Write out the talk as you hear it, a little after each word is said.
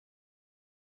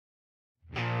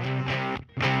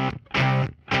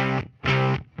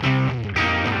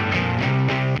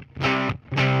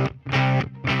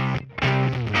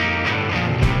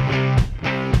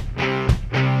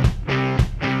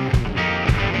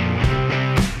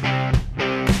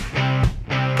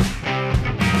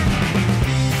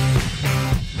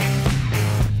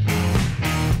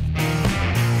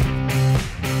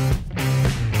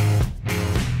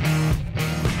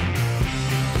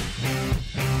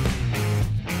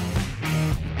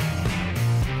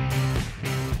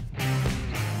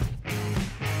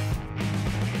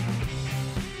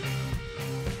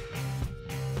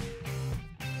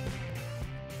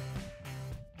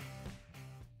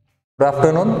Good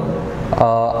afternoon.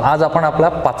 आज आपण आपला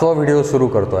 5वा व्हिडिओ सुरू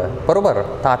करतोय, बरोबर.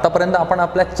 तर आतापर्यंत आपण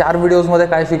आपल्या 4 व्हिडिओजमध्ये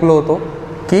काय शिकलो होतो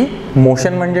की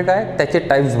मोशन म्हणजे काय, त्याचे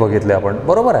टाइप्स बघितले आपण,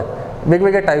 बरोबर आहे.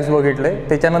 वेगवेगळे टाइप्स बघितले.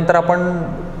 त्याच्यानंतर आपण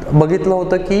बघितलं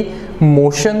होतं की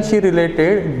मोशनशी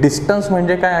रिलेटेड डिस्टन्स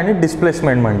म्हणजे काय आणि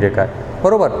डिस्प्लेसमेंट म्हणजे काय,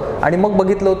 बरोबर. आणि मग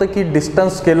बघितलं होतं की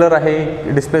डिस्टन्स स्केलर आहे,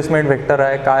 डिस्प्लेसमेंट वेक्टर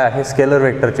आहे, काय आहे स्केलर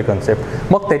वेक्टरची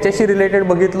कन्सेप्ट. मग त्याच्याशी रिलेटेड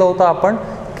बघितलं होतं आपण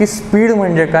की स्पीड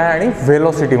म्हणजे काय आणि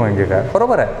व्हेलॉसिटी म्हणजे काय,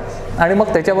 बरोबर आहे. आणि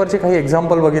मग त्याच्यावरचे काही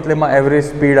एक्झाम्पल बघितले. मग ॲव्हरेज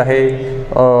स्पीड आहे,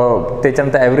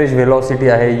 त्याच्यानंतर ॲव्हरेज व्हेलॉसिटी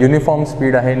आहे, युनिफॉर्म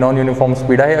स्पीड आहे, नॉन युनिफॉर्म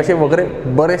स्पीड आहे, असे वगैरे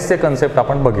बरेचसे कन्सेप्ट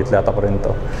आपण बघितले आतापर्यंत.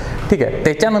 ठीक आहे.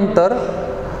 त्याच्यानंतर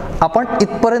आपण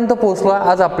इथपर्यंत पोहोचलो आहे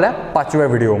आज आपल्या 5व्या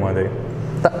व्हिडिओमध्ये.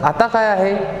 तर आता काय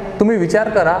आहे तुम्ही विचार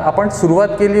करा. आपण सुरुवात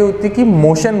केली होती की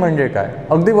मोशन म्हणजे काय.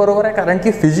 अगदी बरोबर आहे, कारण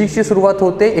की फिजिक्सची सुरुवात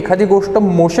होते. एखादी गोष्ट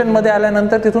मोशनमध्ये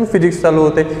आल्यानंतर तिथून फिजिक्स चालू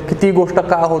होते की ती गोष्ट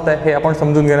का होत आहे हे आपण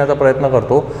समजून घेण्याचा प्रयत्न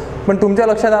करतो. पण तुमच्या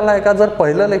लक्षात आलं आहे का, जर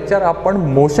पहिलं लेक्चर आपण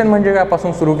मोशन म्हणजे काय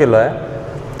पासून सुरू केलं आहे,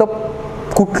 तर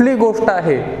कुठली गोष्ट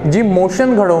आहे जी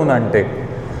मोशन घडवून आणते,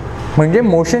 म्हणजे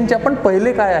मोशनचे आपण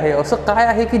पहिले काय आहे, असं काय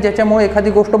आहे की ज्याच्यामुळे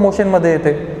एखादी गोष्ट मोशनमध्ये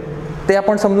येते, ते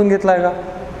आपण समजून घेतलं आहे का.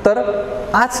 तर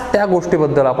आज त्या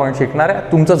गोष्टीबद्दल आपण शिकणार आहे.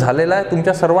 तुमचं झालेलं आहे,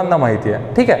 तुमच्या सर्वांना माहिती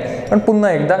आहे, ठीक आहे. पण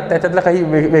पुन्हा एकदा त्याच्यातल्या काही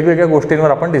वेगवेगळ्या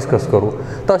गोष्टींवर आपण डिस्कस करू.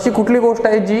 तर अशी कुठली गोष्ट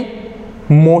आहे जी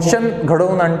मोशन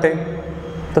घडवून आणते,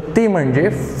 तर ती म्हणजे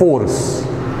फोर्स,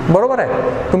 बरोबर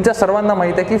आहे. तुमच्या सर्वांना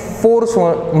माहीत आहे की फोर्स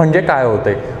म्हणजे काय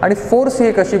होते, आणि फोर्स ही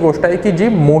एक अशी गोष्ट आहे की जी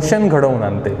मोशन घडवून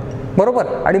आणते, बरोबर.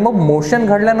 आणि मग मोशन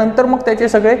घडल्यानंतर मग त्याचे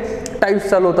सगळे टाइप्स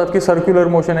चालू होतात की सर्क्युलर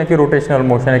मोशन आहे की रोटेशनल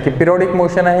मोशन आहे की पिरियडिक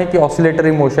मोशन आहे की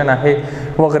ऑसिलेटरी मोशन आहे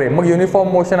वगैरे. मग युनिफॉर्म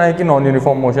मोशन आहे की नॉन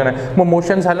युनिफॉर्म मोशन आहे. मग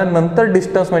मोशन झाल्यानंतर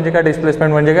डिस्टन्स म्हणजे काय,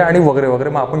 डिस्प्लेसमेंट म्हणजे काय, आणि वगैरे वगैरे.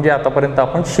 मग आपण जे आतापर्यंत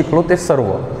आपण शिकलो ते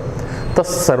सर्व. तर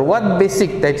सर्वात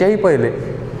बेसिक त्याच्याही पहिले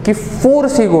की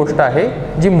फोर्स ही गोष्ट आहे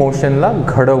जी मोशनला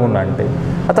घडवून आणते.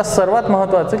 आता सर्वात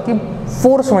महत्त्वाचं की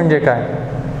फोर्स म्हणजे काय.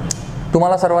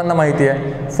 तुम्हाला सर्वांना माहिती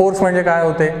आहे फोर्स म्हणजे काय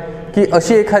होते की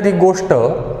अशी एखादी गोष्ट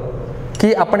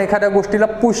की आपण एखाद्या गोष्टीला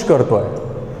पुश करतोय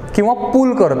किंवा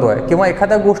पुल करतोय किंवा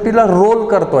एखाद्या गोष्टीला रोल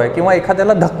करतोय किंवा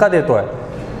एखाद्याला धक्का देतोय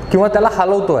किंवा त्याला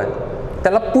हलवतोय,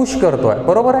 त्याला पुश करतोय,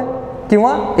 बरोबर आहे.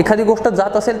 किंवा एखादी गोष्ट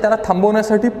जात असेल त्याला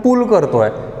थांबवण्यासाठी पुल करतोय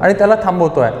आणि त्याला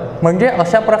थांबवतोय. म्हणजे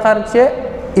अशा प्रकारचे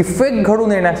इफेक्ट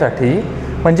घडून येण्यासाठी,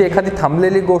 म्हणजे एखादी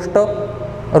थांबलेली गोष्ट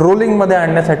रोलिंगमध्ये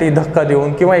आणण्यासाठी धक्का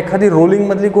देऊन किंवा एखादी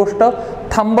रोलिंगमधली गोष्ट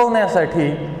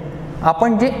थांबवण्यासाठी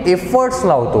आपण जे एफर्ट्स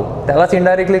लावतो त्यालाच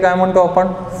इनडायरेक्टली काय म्हणतो आपण,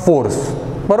 फोर्स,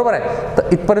 बरोबर आहे. तर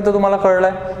इथपर्यंत तुम्हाला कळलं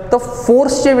आहे. तर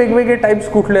फोर्सचे वेगवेगळे टाइप्स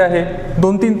कुठले आहे,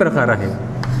 2-3 प्रकार आहे.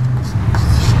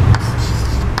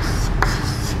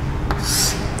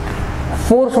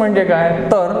 फोर्स म्हणजे काय,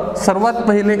 तर सर्वात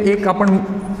पहिले एक आपण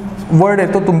वर्ड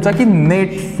येतो तुमचा की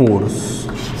नेट फोर्स.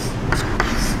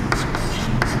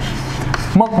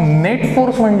 मग नेट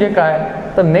फोर्स म्हणजे काय,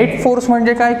 तर नेट फोर्स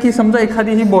म्हणजे काय की समजा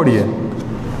एखादी ही बॉडी आहे,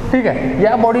 ठीक आहे.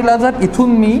 या बॉडीला जर इथून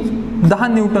मी 10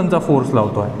 न्यूटनचा फोर्स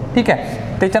लावतोय, ठीक आहे.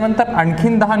 त्याच्यानंतर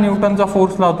आणखीन 10 न्यूटनचा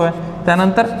फोर्स लावतोय,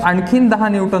 त्यानंतर आणखीन 10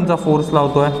 न्यूटनचा फोर्स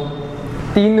लावतोय.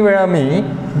 3 वेळा मी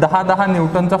 10-10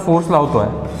 न्यूटनचा फोर्स लावतोय.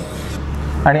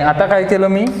 आणि आता काय केलं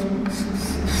मी,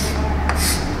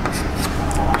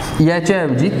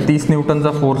 याच्याऐवजी 30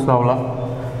 न्यूटनचा फोर्स लावला.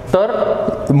 तर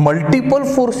मल्टिपल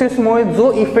फोर्सेसमुळे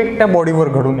जो इफेक्ट त्या बॉडीवर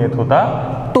घडून येत होता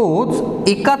तोच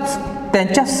एकाच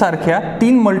त्यांच्यासारख्या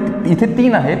इथे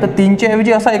 3 आहे, तर 3च्या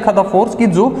ऐवजी असा एखादा फोर्स की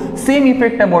जो सेम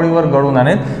इफेक्ट त्या बॉडीवर घडून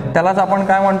आणेल, त्यालाच आपण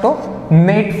काय म्हणतो,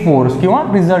 नेट फोर्स किंवा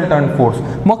रिझल्टंट फोर्स.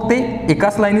 मग ते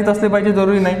एकाच लाईनीत असले पाहिजे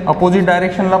जरुरी नाही, अपोजिट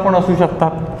डायरेक्शनला पण असू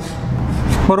शकतात,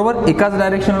 बरोबर. एकाच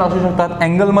डायरेक्शनला असू शकतात,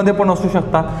 अँगलमध्ये पण असू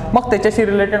शकतात. मग त्याच्याशी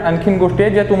रिलेटेड आणखीन गोष्टी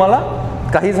आहेत ज्या तुम्हाला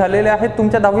काही झालेल्या आहेत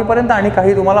तुमच्या 10वीपर्यंत आणि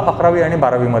काही तुम्हाला 11वी आणि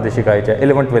 12वीमध्ये शिकायच्या,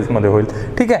 11-12मध्ये होईल,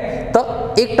 ठीक आहे.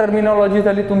 तर एक टर्मिनॉलॉजी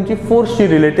झाली तुमची फोर्सशी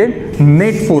रिलेटेड,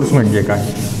 नेट फोर्स म्हणजे काय.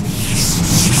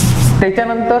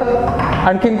 त्याच्यानंतर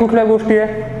आणखीन कुठल्या गोष्टी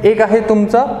आहे, एक आहे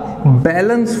तुमचा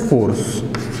बॅलन्स फोर्स.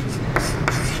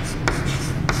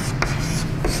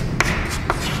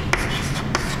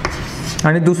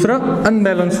 आणि दुसरं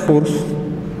अनबॅलन्स फोर्स.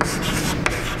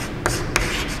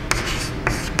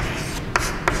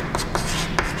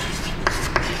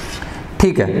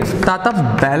 ठीक आहे. तर आता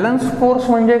बॅलन्स फोर्स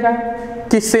म्हणजे काय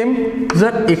की सेम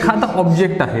जर एखादा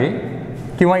ऑब्जेक्ट आहे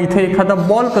किंवा इथे एखादा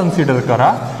बॉल कन्सिडर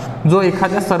करा जो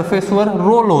एखाद्या सरफेसवर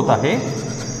रोल होत आहे,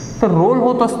 तर रोल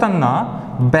होत असताना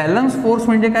बॅलन्स फोर्स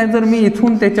म्हणजे काय, जर मी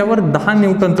इथून त्याच्यावर 10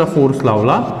 न्यूटनचा फोर्स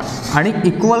लावला आणि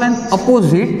इक्वल अँड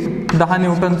अपोजिट 10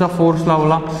 न्यूटनचा फोर्स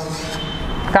लावला,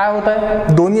 काय होत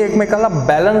आहे, दोन्ही एकमेकाला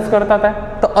बॅलन्स करतात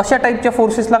आहे. तर अशा टाईपच्या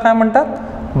फोर्सेसला काय म्हणतात,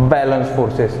 बॅलन्स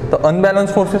फोर्सेस. तर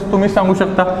अनबॅलन्स फोर्सेस तुम्ही सांगू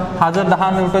शकता, हा जर 10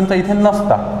 न्यूटनचा इथे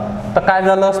नसता तर काय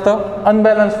झालं असतं,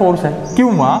 अनबॅलन्स फोर्स आहे.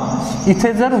 किंवा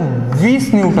इथे जर 20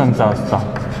 न्यूटनचा असता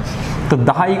तर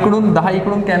 10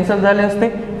 इकडून कॅन्सल झाले असते,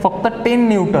 फक्त 10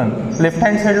 न्यूटन लेफ्ट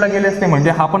हँड साईडला गेले असते,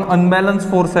 म्हणजे हा पण अनबॅलन्स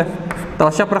फोर्स आहे. तर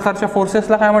अशा प्रकारच्या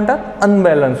फोर्सेसला काय म्हणतात,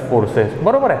 अनबॅलन्स फोर्सेस.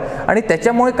 बरोबर आहे. आणि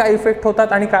त्याच्यामुळे काय इफेक्ट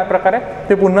होतात आणि काय प्रकारे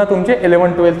ते पुन्हा तुमचे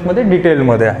 11-12 मध्ये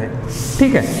डिटेलमध्ये आहे.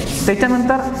 ठीक आहे.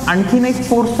 त्याच्यानंतर आणखीन एक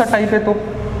फोर्सचा टाईप येतो,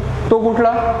 तो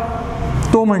कुठला,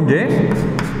 तो म्हणजे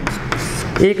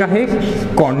एक आहे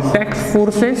कॉन्टॅक्ट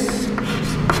फोर्सेस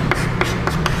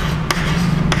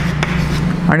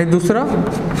आणि दुसरं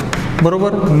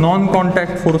बरोबर नॉन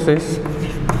कॉन्टॅक्ट फोर्सेस.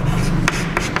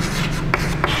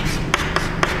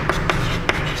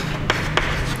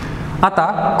 आता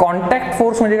कॉन्टॅक्ट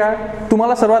फोर्स म्हणजे काय,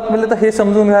 तुम्हाला सर्वात पहिले तर हे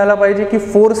समजून घ्यायला पाहिजे की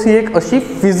फोर्स ही एक अशी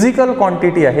फिजिकल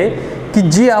क्वांटिटी आहे की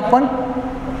जी आपण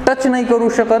टच नाही करू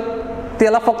शकत,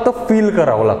 त्याला फक्त फील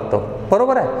करावं लागतं.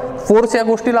 बरोबर आहे. फोर्स या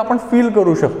गोष्टीला आपण फील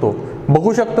करू शकतो,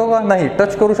 बघू शकतो का नाही,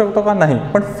 टच करू शकतो का नाही,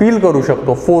 पण फील करू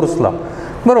शकतो फोर्सला.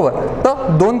 बरोबर.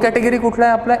 तर दोन कॅटेगरी कुठल्या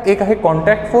आहे आपल्या, एक आहे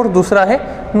कॉन्टॅक्ट फोर्स, दुसरा आहे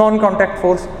नॉन कॉन्टॅक्ट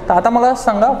फोर्स. तर आता मला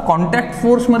सांगा कॉन्टॅक्ट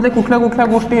फोर्समध्ये कुठल्या कुठल्या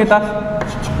गोष्टी येतात,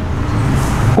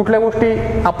 कुठल्या गोष्टी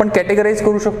आपण कॅटेगराईज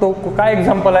करू शकतो. काय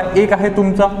एक्झाम्पल आहे, एक आहे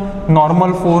तुमचा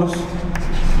नॉर्मल फोर्स,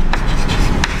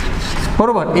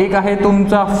 बरोबर, एक आहे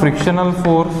तुमचा फ्रिक्शनल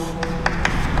फोर्स,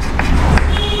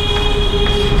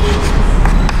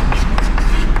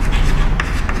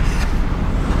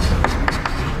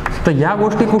 तर ह्या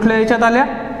गोष्टी कुठल्या याच्यात आल्या,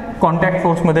 कॉन्टॅक्ट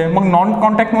फोर्समध्ये. मग नॉन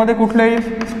कॉन्टॅक्टमध्ये कुठल्या येईल,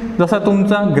 जसा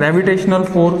तुमचा ग्रॅव्हिटेशनल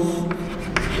फोर्स,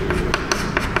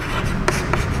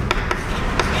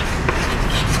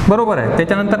 बरोबर आहे.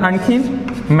 त्याच्यानंतर आणखी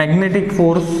मॅग्नेटिक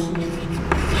फोर्स,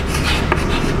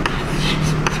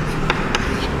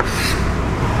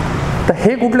 तर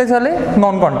हे कुठले झाले,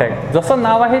 नॉन कॉन्टॅक्ट. जसं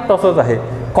नाव आहे तसंच आहे.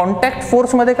 कॉन्टॅक्ट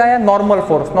फोर्समध्ये काय आहे, नॉर्मल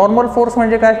फोर्स. नॉर्मल फोर्स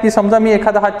म्हणजे काय की समजा मी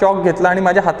एखादा हा चॉक घेतला आणि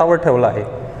माझ्या हातावर ठेवला आहे,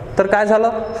 तर काय झालं,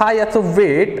 हा याचं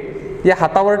वेट या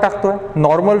हातावर टाकतोय,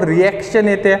 नॉर्मल रिॲक्शन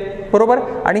येते, बरोबर,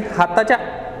 आणि हाताच्या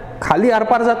खाली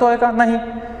आरपार जातो आहे का, नाही,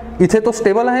 इथे तो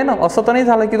स्टेबल आहे ना, असं तर नाही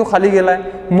झालं की तो खाली गेलाय.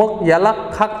 मग याला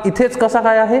हा इथेच कसा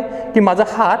काय आहे की माझा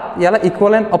हात याला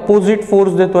इक्वल अँड अपोजिट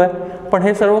फोर्स देतोय. पण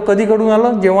हे सर्व कधी घडून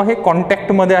आलं, जेव्हा हे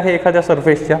कॉन्टॅक्टमध्ये आहे एखाद्या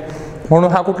सरफेसच्या.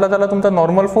 म्हणून हा कुठला झाला तुमचा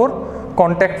नॉर्मल फोर्स,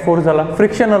 कॉन्टॅक्ट फोर्स झाला.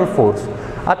 फ्रिक्शनल फोर्स,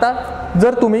 आता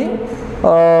जर तुम्ही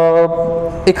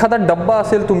एखादा डब्बा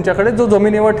असेल तुमच्याकडे जो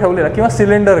जमिनीवर ठेवलेला, किंवा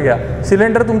सिलेंडर घ्या,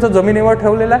 सिलेंडर तुमचं जमिनीवर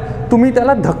ठेवलेला आहे, तुम्ही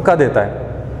त्याला धक्का देताय,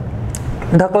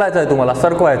 ढकलायचं आहे तुम्हाला,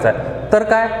 सरकवायचं आहे, तर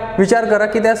काय विचार करा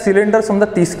की त्या सिलेंडर समजा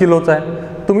 30 किलोचा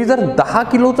आहे, तुम्ही जर 10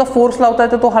 किलोचा फोर्स लावताय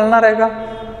तर तो हलणार आहे का,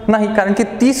 नाही, कारण की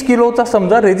 30 किलोचा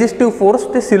समजा रेजिस्टिव्ह फोर्स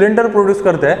ते सिलेंडर प्रोड्यूस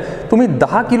करते आहे. तुम्ही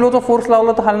 10 किलोचा फोर्स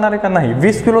लावला तर हलणार आहे का, नाही.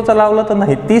 20 किलोचा लावला तर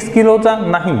नाही, 30 किलोचा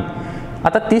नाही.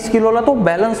 आता 30 किलोला तो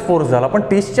बॅलन्स फोर्स झाला, पण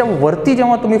 30च्या वरती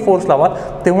जेव्हा तुम्ही फोर्स लावाल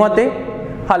तेव्हा ते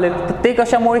हालेल. तर ते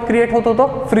कशामुळे क्रिएट होत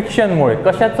होतं, फ्रिक्शनमुळे.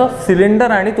 कशाचं,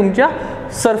 सिलेंडर आणि तुमच्या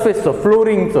सरफेसचं,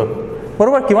 फ्लोरिंगचं,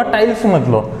 बरोबर, किंवा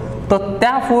टाईल्समधलं. तर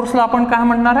त्या फोर्सला आपण काय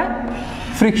म्हणणार आहे,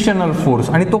 फ्रिक्शनल फोर्स.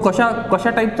 आणि तो कशा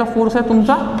टाईपचा फोर्स आहे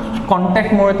तुमचा,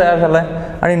 कॉन्टॅक्टमुळे तयार झाला आहे.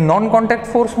 आणि नॉन कॉन्टॅक्ट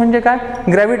फोर्स म्हणजे काय,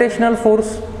 ग्रॅव्हिटेशनल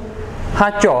फोर्स. हा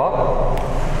चॉक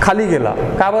खाली गेला,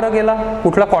 का बरं गेला,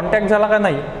 कुठला कॉन्टॅक्ट झाला का,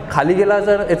 नाही, खाली गेला,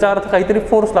 जर याचा अर्थ काहीतरी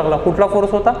फोर्स लागला. कुठला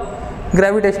फोर्स होता,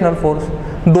 ग्रॅव्हिटेशनल फोर्स.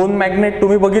 दोन मॅग्नेट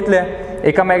तुम्ही बघितले,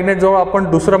 एका मॅग्नेट जवळ आपण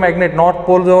दुसरं मॅग्नेट नॉर्थ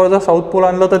पोल जवळ जर साऊथ पोल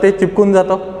आणलं तर ते चिपकून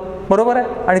जातं, बरोबर आहे.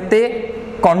 आणि ते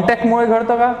कॉन्टॅक्टमुळे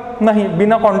घडतं का, नाही,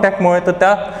 बिना कॉन्टॅक्टमुळे. तर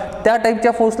त्या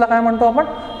टाईपच्या फोर्सला काय म्हणतो आपण,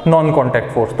 नॉन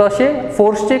कॉन्टॅक्ट फोर्स. तर असे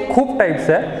फोर्सचे खूप टाईप्स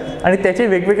आहे आणि त्याचे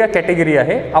वेगवेगळ्या कॅटेगरी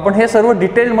आहे. आपण हे सर्व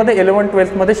डिटेलमध्ये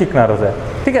 11-12 मध्ये शिकणारच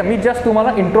आहे. ठीक आहे. मी जस्ट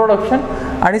तुम्हाला इंट्रोडक्शन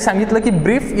आणि सांगितलं की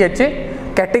ब्रीफ याचे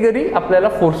कॅटेगरी आपल्याला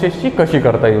फोर्सेसची कशी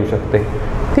करता येऊ शकते.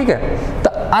 ठीक आहे.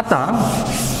 तर आता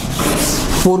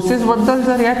फोर्सेसबद्दल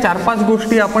जर या 4-5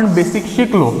 गोष्टी आपण बेसिक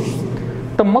शिकलो,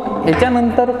 तर मग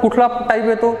याच्यानंतर कुठला टाईप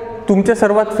येतो, तुमचे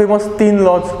सर्वात फेमस 3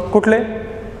 लॉज कुठले,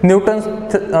 Newton's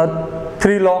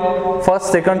 3 law,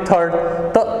 first second third.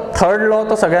 तर थर्ड लॉ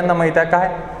तर सगळ्यांना माहिती आहे काय,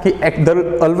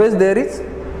 की always there is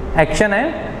action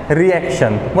and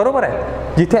reaction. बरोबर आहे,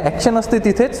 जिथे ॲक्शन असते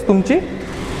तिथेच तुमची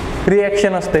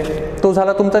रिॲक्शन असते. तो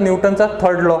झाला तुमचा न्यूटनचा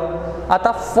थर्ड लॉ.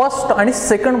 आता फर्स्ट आणि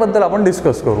सेकंड बद्दल आपण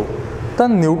डिस्कस करू. तर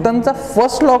न्यूटनचा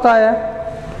फर्स्ट लॉ काय आहे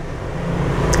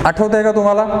आठवत आहे का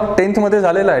तुम्हाला? 10th मध्ये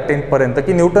झालेला आहे 10th पर्यंत,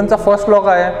 की न्यूटनचा फर्स्ट लॉ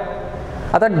काय आहे.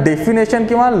 आता डेफिनेशन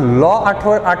किंवा लॉ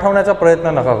आठवण्याचा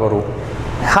प्रयत्न नका करू.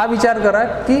 हा विचार करा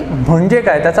की म्हणजे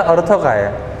काय, त्याचा अर्थ काय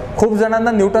आहे. खूप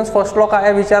जणांना न्यूटन्स फर्स्ट लॉ काय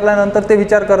आहे विचारल्यानंतर ते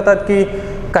विचार करतात की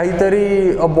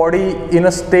काहीतरी a body in a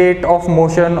state of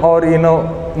motion or in a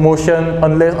motion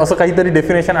unless, असं काहीतरी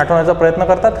डेफिनेशन आठवण्याचा प्रयत्न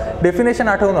करतात. डेफिनेशन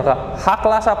आठवू नका. हा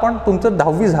क्लास आपण, तुमचं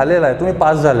 10वी झालेला आहे, तुम्ही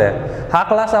पास झाले आहे. हा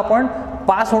क्लास आपण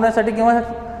पास होण्यासाठी किंवा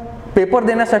पेपर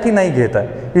देण्यासाठी नाही घेत आहे.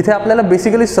 इथे आपल्याला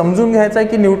बेसिकली समजून घ्यायचं आहे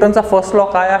की न्यूटनचा फर्स्ट लॉ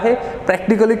काय आहे,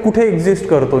 प्रॅक्टिकली कुठे एक्झिस्ट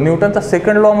करतो. न्यूटनचा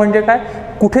सेकंड लॉ म्हणजे काय,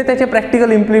 कुठे त्याचे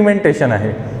प्रॅक्टिकल इम्प्लिमेंटेशन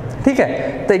आहे. ठीक आहे.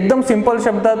 तर एकदम सिंपल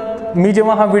शब्दात मी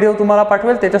जेव्हा हा व्हिडिओ तुम्हाला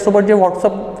पाठवेल त्याच्यासोबत जे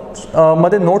व्हॉट्सअप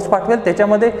मध्ये नोट्स पाठवेल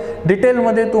त्याच्यामध्ये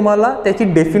डिटेलमध्ये तुम्हाला त्याची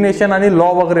डेफिनेशन आणि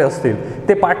लॉ वगैरे असतील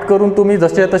ते पाठ करून तुम्ही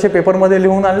जसे तसे पेपरमध्ये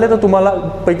लिहून आणले तर तुम्हाला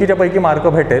पैकीच्या पैकी मार्क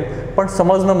भेटेल. पण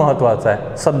समजणं महत्त्वाचं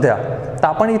आहे सध्या. तर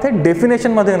आपण इथे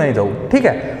डेफिनेशनमध्ये नाही जाऊ. ठीक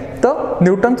आहे. तर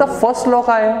न्यूटनचा फर्स्ट लॉ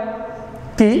काय आहे,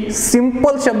 की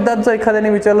सिंपल शब्दात जर एखाद्याने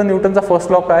विचारलं न्यूटनचा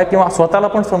फर्स्ट लॉ काय, किंवा स्वतःला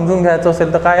पण समजून घ्यायचं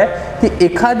असेल तर काय आहे, की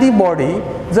एखादी बॉडी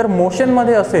जर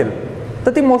मोशनमध्ये असेल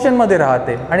तर ती मोशनमध्ये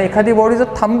राहते आणि एखादी बॉडी जर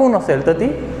थांबून असेल तर ती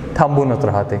थांबूनच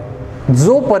राहते,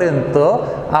 जोपर्यंत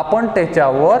आपण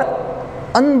त्याच्यावर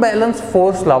अनबॅलन्स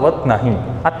फोर्स लावत नाही.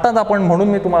 आत्ताच आपण, म्हणून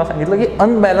मी तुम्हाला सांगितलं की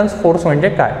अनबॅलन्स फोर्स म्हणजे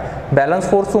काय. बॅलन्स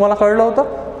फोर्स तुम्हाला कळलं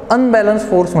होतं. अनबॅलन्स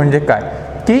फोर्स म्हणजे काय,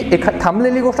 की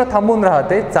थांबलेली गोष्ट थांबून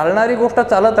राहते, चालणारी गोष्ट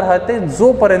चालत राहते,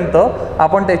 जोपर्यंत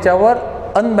आपण त्याच्यावर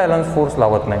अनबॅलन्स फोर्स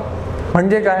लावत नाही.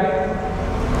 म्हणजे काय,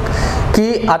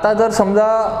 की आता जर समजा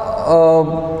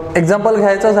एक्झाम्पल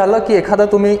घ्यायचं झालं की एखादा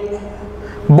तुम्ही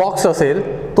बॉक्स असेल,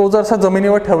 तो जर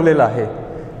जमिनीवर ठेवलेला आहे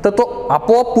तर तो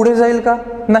आपोआप पुढे जाईल का?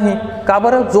 नाही. का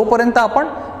बरं? जोपर्यंत आपण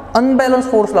अनबॅलन्स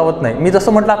फोर्स लावत नाही. मी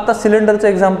जसं म्हटलं आत्ता सिलेंडरचं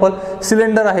एक्झाम्पल,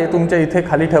 सिलेंडर आहे तुमच्या इथे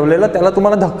खाली ठेवलेलं, त्याला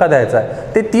तुम्हाला धक्का द्यायचा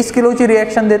आहे, ते 30 किलोची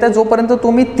रिॲक्शन देत आहे. जोपर्यंत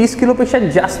तुम्ही 30 किलोपेक्षा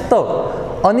जास्त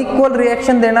अनइक्वल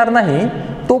रिॲक्शन देणार नाही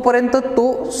तोपर्यंत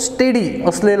तो स्टेडी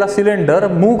असलेला सिलेंडर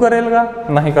मूव्ह करेल का?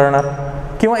 नाही करणार.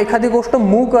 किंवा एखादी गोष्ट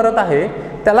मूव्ह करत आहे,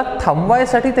 त्याला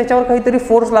थांबवायसाठी त्याच्यावर काहीतरी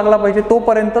फोर्स लागला पाहिजे,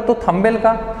 तोपर्यंत तो थांबेल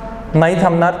का? नाही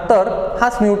थांबणार. तर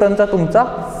हाच न्यूटनचा तुमचा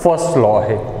फर्स्ट लॉ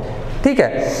आहे. ठीक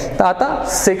आहे. तर आता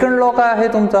सेकंड लॉ काय आहे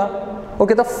तुमचा.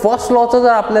 ओके. तर फर्स्ट लॉचं जर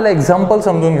आपल्याला एक्झाम्पल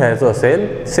समजून घ्यायचं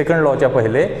असेल सेकंड लॉच्या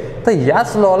पहिले, तर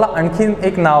याच लॉला आणखीन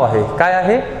एक नाव आहे. काय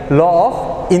आहे? Law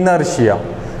of inertia.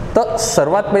 तर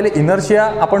सर्वात पहिले इनर्शिया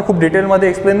आपण खूप डिटेलमध्ये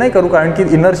एक्सप्लेन नाही करू, कारण की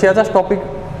इनर्शियाचाच टॉपिक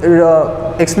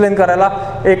एक्सप्लेन करायला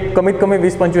एक कमीत कमी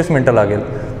 20-25 मिनटं लागेल.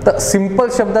 तर सिंपल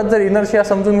शब्दात जर इनर्शिया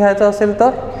समजून घ्यायचं असेल तर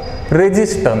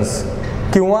रेजिस्टन्स,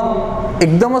 किंवा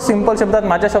एकदमच सिंपल शब्दात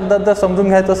माझ्या शब्दात जर समजून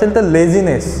घ्यायचं असेल तर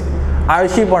लेझिनेस,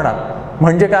 आळशीपणा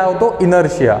म्हणजे काय होतो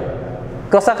इनर्शिया.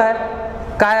 कसा काय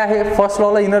काय आहे फर्स्ट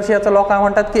लॉला इनर्शियाचा लॉ काय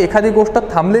म्हणतात, की एखादी गोष्ट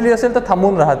थांबलेली असेल तर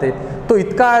थांबून राहते. तो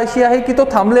इतका आळशी आहे की तो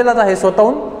थांबलेलाच आहे,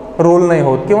 स्वतःहून रोल नाही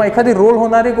होत. किंवा एखादी रोल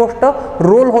होणारी गोष्ट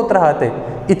रोल होत राहते,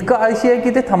 इतका आळशी आहे की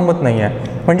ते थांबत नाही आहे,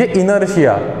 म्हणजे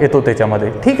इनर्शिया येतो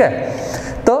त्याच्यामध्ये. ठीक आहे.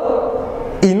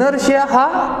 तर इनर्शिया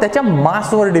हा त्याच्या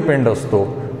मासवर डिपेंड असतो.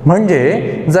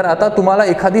 म्हणजे जर आता तुम्हाला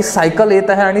एखादी सायकल येत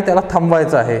आहे आणि त्याला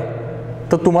थांबवायचं आहे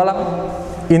तर तुम्हाला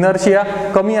इनर्शिया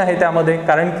कमी आहे त्यामध्ये,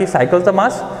 कारण की सायकलचा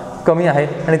मास कमी आहे.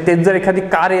 आणि तेच जर एखादी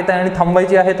कार येत आहे आणि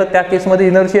थांबवायची आहे तर त्या केसमध्ये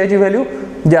इनर्शियाची व्हॅल्यू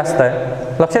जास्त आहे.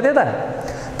 लक्षात येत आहे.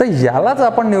 तर यालाच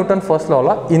आपण न्यूटन फर्स्ट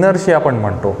लॉला इनर्शिया पण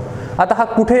म्हणतो. आता हा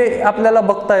कुठे आपल्याला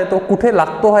बघता येतो, कुठे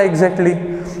लागतो हा एक्झॅक्टली.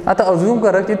 आता अजून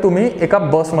करा की तुम्ही एका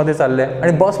बसमध्ये चालले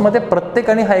आणि बसमध्ये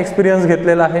प्रत्येकाने हा एक्सपिरियन्स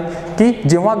घेतलेला आहे की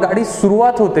जेव्हा गाडी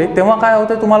सुरुवात होते तेव्हा काय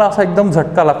होते, तुम्हाला असा एकदम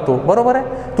झटका लागतो. बरोबर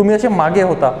आहे. तुम्ही असे मागे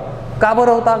होता. का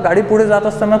बरं होता? गाडी पुढे जात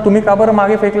असताना तुम्ही का बरं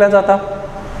मागे फेकल्या जाता?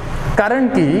 कारण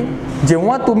की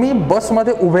जेव्हा तुम्ही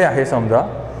बसमध्ये उभे आहे समजा,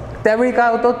 त्यावेळी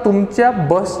काय होतं, तुमच्या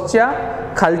बसच्या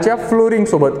खालच्या फ्लोरिंग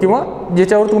सोबत किंवा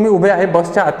ज्याच्यावर तुम्ही उभे आहे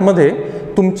बसच्या आतमध्ये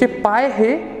तुमचे पाय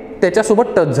हे त्याच्यासोबत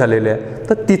टच झालेले आहे.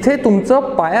 तर तिथे तुमचं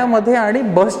पायामध्ये आणि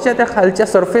बसच्या त्या खालच्या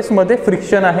सरफेसमध्ये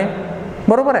फ्रिक्शन आहे.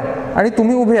 बरोबर आहे. आणि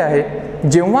तुम्ही उभे आहे.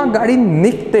 जेव्हा गाडी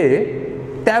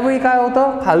निघते त्यावेळी काय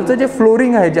होतं, खालचं जे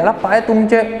फ्लोरिंग आहे, ज्याला पाय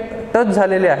तुमचे टच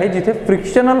झालेले आहे, जिथे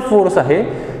फ्रिक्शनल फोर्स आहे,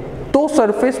 तो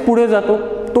सरफेस पुढे जातो,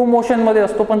 तो मोशनमध्ये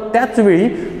असतो. पण त्याच वेळी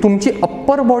तुमची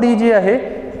अप्पर बॉडी जी आहे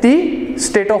ती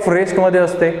स्टेट ऑफ रेस्टमध्ये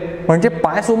असते. म्हणजे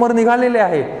पाय समोर निघालेले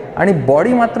आहे आणि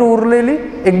बॉडी मात्र उरलेली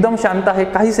एकदम शांत आहे.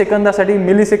 काही सेकंदासाठी,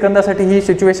 मिली सेकंदासाठी ही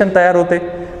सिच्युएशन तयार होते.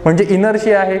 म्हणजे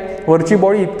इनर्शिया आहे, वरची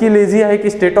बॉडी इतकी लेझी आहे की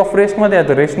स्टेट ऑफ रेस्टमध्ये आहे,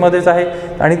 तर रेस्टमध्येच आहे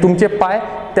आणि तुमचे पाय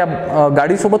त्या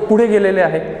गाडीसोबत पुढे गेलेले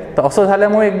आहे. तर असं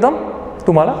झाल्यामुळे एकदम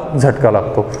तुम्हाला झटका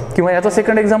लागतो. किंवा याचं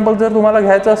सेकंड एक्झाम्पल जर तुम्हाला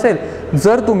घ्यायचं असेल,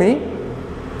 जर तुम्ही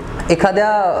एखाद्या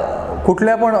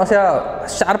कुठल्या पण अशा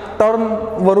शार्प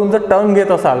टर्नवरून जर टर्न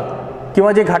घेत असाल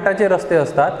किंवा जे घाटाचे रस्ते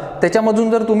असतात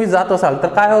त्याच्यामधून जर तुम्ही जात असाल तर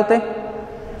काय होते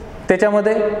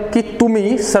त्याच्यामध्ये की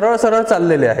तुम्ही सरळ सरळ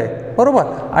चाललेले आहे, बरोबर,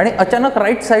 आणि अचानक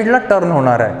राईट साईडला टर्न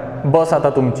होणार आहे बस आता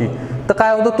तुमची. तर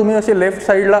काय होतं, तुम्ही असे लेफ्ट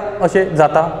साईडला असे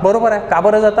जाता, बरोबर आहे. का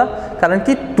बरं जाता? कारण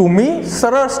की तुम्ही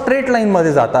सरळ स्ट्रेट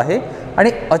लाईनमध्ये जात आहे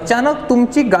आणि अचानक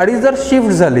तुमची गाडी जर शिफ्ट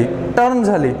झाली, टर्न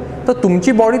झाली, तर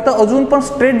तुमची बॉडी तर अजून पण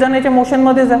स्ट्रेट जाण्याच्या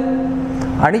मोशनमध्येच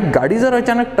आहे आणि गाडी जर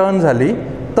अचानक टर्न झाली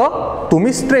तर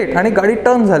तुम्ही स्ट्रेट आणि गाडी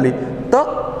टर्न झाली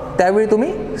तर त्यावेळी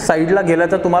तुम्ही साईडला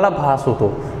गेल्याचा तुम्हाला भास होतो.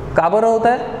 का बरं होत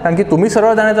आहे? कारण की तुम्ही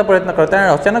सरळ जाण्याचा प्रयत्न करताय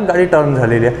आणि अचानक गाडी टर्न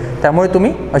झालेली आहे, त्यामुळे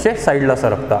तुम्ही असे साईडला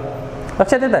सरकता.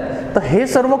 लक्षात येत आहे? तर हे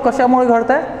सर्व कशामुळे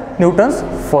घडत आहे? Newton's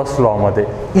first लॉमध्ये,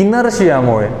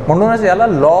 इनर्शियामुळे. म्हणूनच याला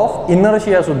लॉ ऑफ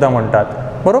इनर्शिया सुद्धा म्हणतात,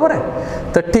 बरोबर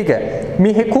आहे. तर ठीक आहे, मी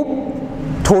हे खूप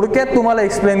थोडक्यात तुम्हाला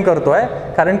एक्सप्लेन करतो आहे,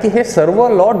 कारण की हे सर्व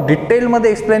लॉ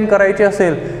डिटेलमध्ये एक्सप्लेन करायचे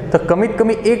असेल तर कमीत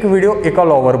कमी एक व्हिडिओ एका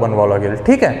लॉवर बनवावा लागेल,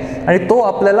 ठीक आहे. आणि तो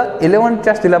आपल्याला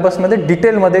 11च्या सिलेबसमध्ये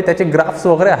डिटेलमध्ये त्याचे ग्राफ्स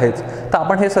वगैरे आहेच. तर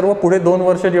आपण हे सर्व पुढे 2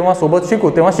 वर्ष जेव्हा सोबत शिकू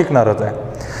तेव्हा शिकणारच आहे.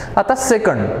 आता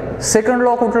सेकंड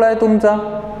लॉ कुठला आहे तुमचा?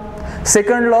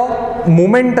 सेकंड लॉ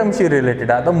मोमेंटमशी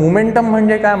रिलेटेड आहे. आता मोमेंटम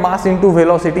म्हणजे काय? Mass into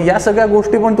velocity. या सगळ्या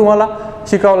गोष्टी पण तुम्हाला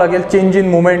शिकावं लागेल. Change in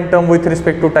momentum with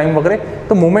respect to time वगैरे.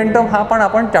 तर मोमेंटम हा पण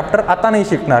आपण चॅप्टर आता नाही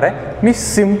शिकणार आहे. मी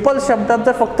सिंपल शब्दात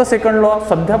जर फक्त सेकंड लॉ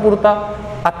सध्यापुरता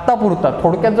आत्तापुरता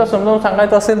थोडक्यात जर समजावून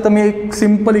सांगायचं असेल तर मी एक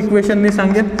सिंपल इक्वेशनने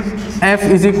सांगेन, F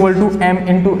 = m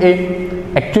 × a.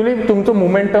 ॲक्च्युली तुमचं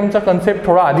मोमेंटमचा कन्सेप्ट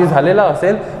थोडा आधी झालेला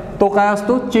असेल. तो काय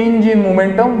असतो? Change in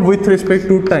momentum with respect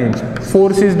to time.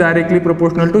 Force is directly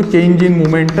proportional to change in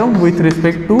momentum with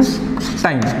respect to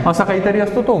time, असा काहीतरी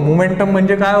असतो तो. मोमेंटम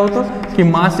म्हणजे काय होतं की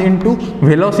मास इंटू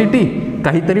व्हेलॉसिटी.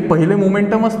 काहीतरी पहिले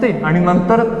मोमेंटम असते आणि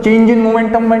नंतर चेंज इन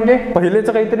मोमेंटम म्हणजे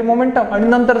पहिलेचं काहीतरी मोमेंटम आणि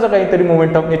नंतरचं काहीतरी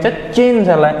मोमेंटम, याच्यात चेंज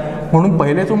झालाय म्हणून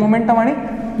पहिलेचं मोमेंटम आणि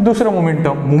दुसरं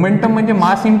मोमेंटम. मोमेंटम म्हणजे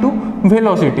मास इंटू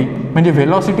व्हेलॉसिटी, म्हणजे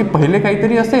व्हेलॉसिटी पहिले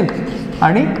काहीतरी असेल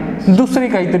आणि दुसरी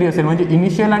काहीतरी असेल, म्हणजे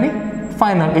इनिशियल आणि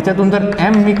फायनल. याच्यातून जर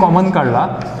m मी कॉमन काढला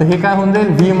तर हे काय होऊन जाईल?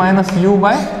 v -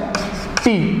 u/t.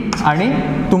 आणि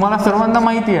तुम्हाला सर्वांना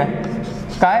माहिती आहे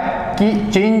काय की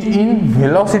change in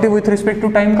velocity with respect to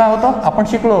time काय होतं? आपण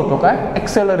शिकलो होतो काय?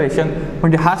 एक्सेलरेशन.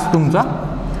 म्हणजे हाच तुमचा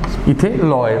इथे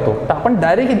लॉ येतो. तर आपण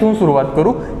डायरेक्ट इथून सुरुवात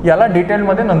करू, याला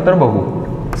डिटेलमध्ये नंतर बघू.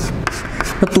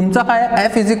 तर तुमचा काय?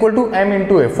 F = m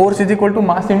 × a. Force =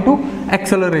 mass into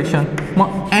acceleration.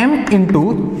 मग m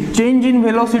into change in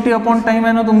velocity upon time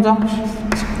आहे ना तुमचा.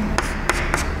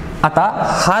 आता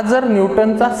हा जर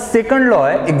न्यूटनचा सेकंड लॉ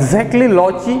आहे, एक्झॅक्टली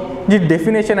लॉची जी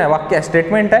डेफिनेशन आहे, वाक्य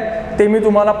स्टेटमेंट आहे, ते मी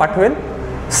तुम्हाला पाठवेल.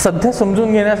 सध्या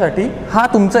समजून घेण्यासाठी हा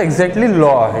तुमचा एक्झॅक्टली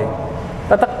लॉ आहे.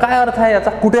 आता काय अर्थ आहे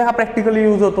याचा? कुठे हा प्रॅक्टिकली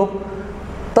यूज होतो?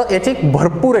 तर याचे एक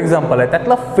भरपूर एक्झाम्पल आहे.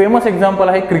 त्यातलं फेमस एक्झाम्पल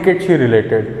आहे क्रिकेटशी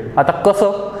रिलेटेड. आता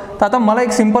कसं? तर आता मला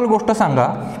एक सिंपल गोष्ट सांगा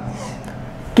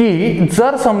की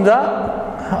जर समजा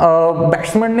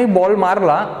बॅट्समनने बॉल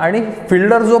मारला आणि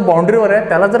फिल्डर जो बाउंड्रीवर आहे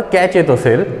त्याला जर कॅच येत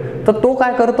असेल तर तो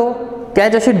काय करतो?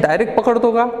 कॅच अशी डायरेक्ट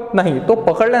पकडतो का? नाही, तो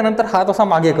पकडल्यानंतर हात असा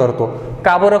मागे करतो.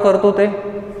 का बरं करतो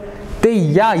ते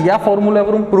या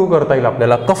फॉर्म्युल्यावरून प्रूव्ह करता येईल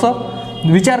आपल्याला. कसं?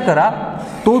 विचार करा,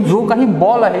 तो जो काही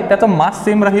बॉल आहे त्याचा मास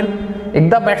सेम राहील.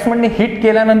 एकदा बॅट्समनने हिट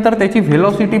केल्यानंतर त्याची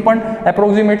व्हेलॉसिटी पण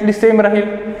अप्रॉक्सिमेटली सेम राहील.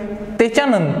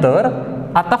 त्याच्यानंतर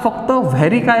आता फक्त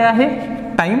व्हॅरी काय आहे?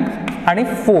 टाइम आणि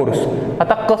फोर्स.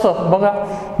 आता कसं बघा,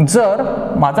 जर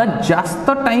माझा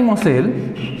जास्त टाइम असेल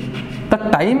तर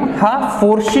टाइम हा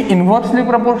फोर्सशी इन्व्हर्सली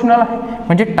प्रपोर्शनल आहे.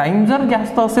 म्हणजे टाइम जर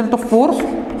जास्त असेल तर फोर्स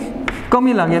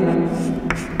कमी लागेल.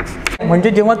 म्हणजे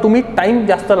जेव्हा तुम्ही टाइम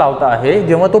जास्त लावता आहे,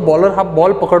 जेव्हा तो बॉलर हा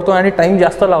बॉल पकडतो आणि टाइम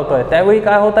जास्त लावतो आहे, त्यावेळी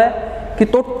काय होत आहे की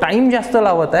तो टाइम जास्त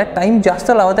लावत आहे,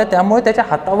 त्यामुळे त्याच्या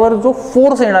हातावर जो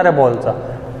फोर्स येणार आहे बॉलचा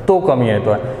तो कमी येतो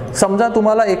आहे. समजा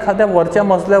तुम्हाला एखाद्या वरच्या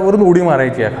मजल्यावरून उडी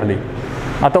मारायची आहे खाली.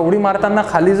 आता उडी मारताना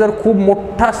खाली जर खूप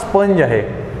मोठा स्पंज आहे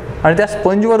आणि त्या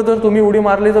स्पंजवर जर तुम्ही उडी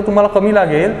मारली तर तुम्हाला कमी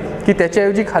लागेल की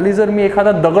त्याच्याऐवजी खाली जर मी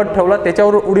एखादा दगड ठेवला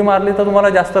त्याच्यावर उडी मारली तर तुम्हाला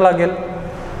जास्त लागेल.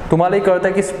 तुम्हालाही कळतं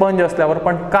आहे की स्पंज असल्यावर.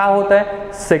 पण का होत आहे?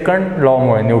 सेकंड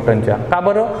लॉमुळे न्यूटनच्या. का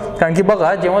बरं? कारण की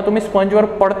बघा, जेव्हा तुम्ही स्पंजवर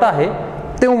पडता आहे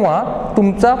तेव्हा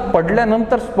तुमचा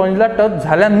पडल्यानंतर स्पंजला टच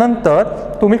झाल्यानंतर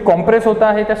तुम्ही कॉम्प्रेस होता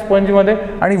आहे त्या स्पंजमध्ये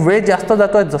आणि वेळ जास्त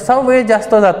जातो आहे. जसा वेळ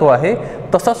जास्त जातो आहे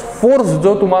तसाच फोर्स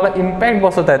जो तुम्हाला इम्पॅक्ट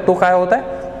बसत आहे तो काय होत आहे,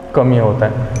 कमी होत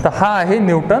आहे. तर हा आहे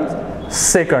न्यूटन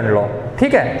सेकंड लॉ.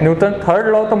 ठीक आहे. न्यूटन थर्ड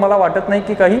लॉ तर मला वाटत नाही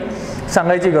की काही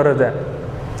सांगायची गरज आहे,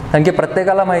 कारण की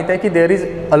प्रत्येकाला माहिती आहे की there is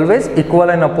always equal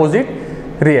and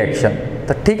opposite reaction.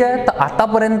 तर ठीक आहे. तर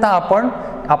आतापर्यंत आपण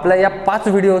आपल्या या 5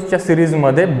 व्हिडिओजच्या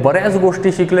सिरीजमध्ये बऱ्याच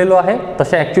गोष्टी शिकलेलो आहे.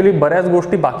 तशा ॲक्च्युली बऱ्याच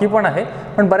गोष्टी बाकी पण आहे,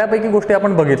 पण बऱ्यापैकी गोष्टी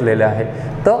आपण बघितलेल्या आहे.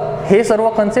 तर हे सर्व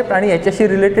कन्सेप्ट आणि याच्याशी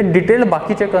रिलेटेड डिटेल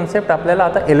बाकीचे कन्सेप्ट आपल्याला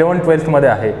आता 11th-12th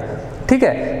आहे. ठीक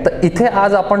आहे. तर इथे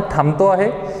आज आपण थांबतो आहे.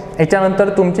 याच्यानंतर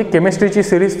तुमची केमिस्ट्रीची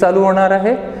सिरीज चालू होणार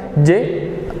आहे, जे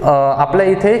आपल्या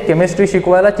इथे केमिस्ट्री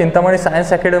शिकवायला चिंतामणी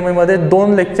सायन्स अकॅडमीमध्ये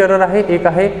 2 लेक्चरर आहे. एक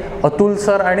आहे अतुल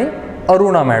सर आणि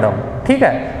अरुणा मॅडम. ठीक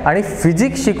आहे. आणि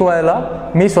फिजिक्स शिकवायला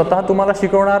मी स्वतः तुम्हाला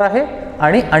शिकवणार आहे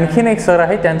आणि आणखीन एक सर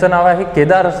आहे, त्यांचं नाव आहे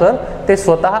केदार सर. ते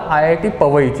स्वतः IIT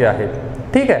पवईचे आहेत.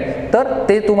 ठीक आहे. तर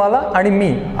ते तुम्हाला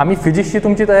आणि आम्ही फिजिक्सची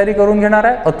तुमची तयारी करून घेणार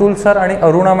आहे. अतुल सर आणि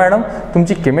अरुणा मॅडम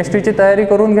तुमची केमिस्ट्रीची तयारी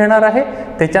करून घेणार आहे.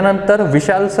 त्याच्यानंतर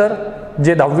विशाल सर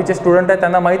जे 10वीचे स्टुडंट आहेत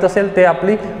त्यांना माहीत असेल, ते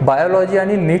आपली बायोलॉजी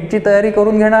आणि नीटची तयारी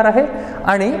करून घेणार आहे.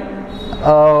 आणि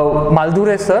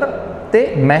मालधुरे सर ते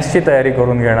मॅथ्सची तयारी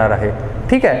करून घेणार आहे.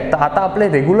 ठीक आहे. तर आता आपले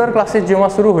रेग्युलर क्लासेस जेव्हा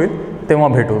सुरू होईल तेव्हा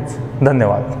भेटूच.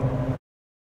 धन्यवाद.